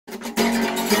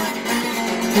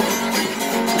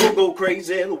go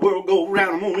crazy, the world go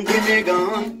round, I'm gonna give me a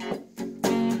gun.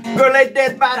 Girl, lay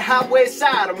dead by the highway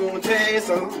side, I'm gonna tell you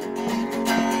something.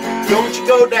 Don't you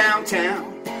go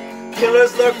downtown.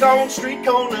 Killers lurk on street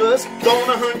corners,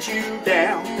 gonna hunt you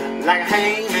down like a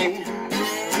hangman.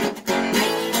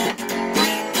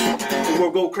 The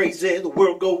world go crazy, the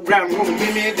world go round, I'm gonna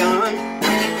give me a gun.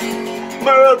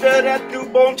 Murder that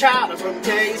newborn child, I'm gonna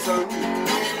tell you something.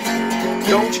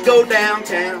 Don't you go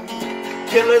downtown.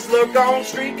 Killers lurk on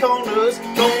street corners,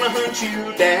 gonna hunt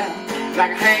you down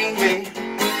like a hangman.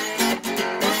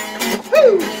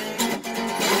 Woo!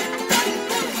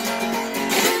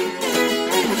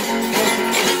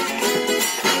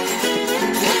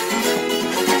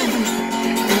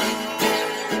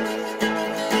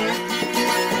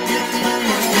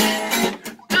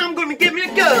 I'm gonna give me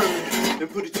a gun and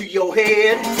put it to your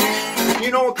head.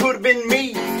 You know it could have been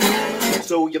me,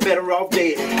 so you're better off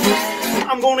dead.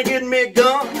 I'm gonna get me a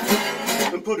gun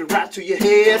and put it right to your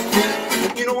head.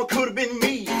 You know it could have been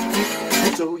me,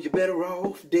 so you're better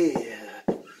off dead.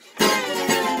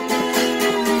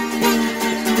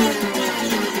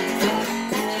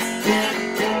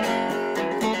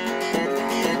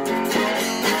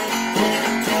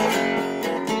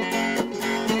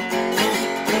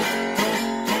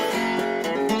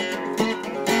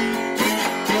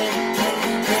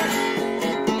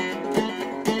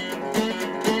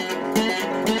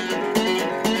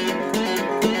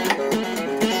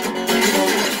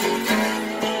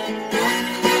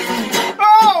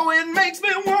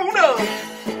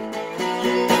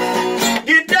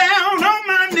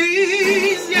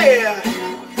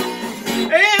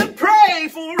 And pray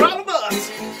for all of us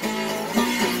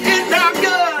and our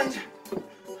guns.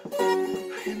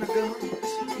 And our guns.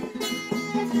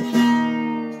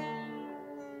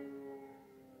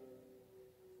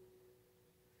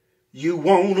 You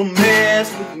wanna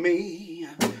mess with me?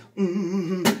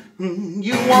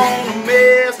 You wanna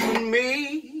mess with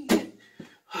me?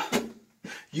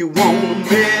 You wanna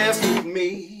mess with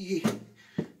me?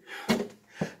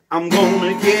 I'm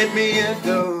gonna get me a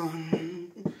gun.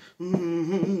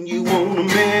 You wanna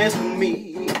mess with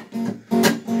me?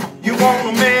 You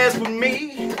wanna mess with me?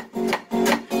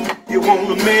 You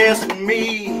wanna mess with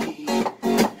me?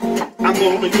 I'm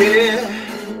gonna get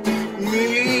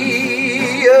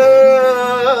me a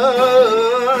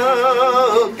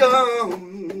gun.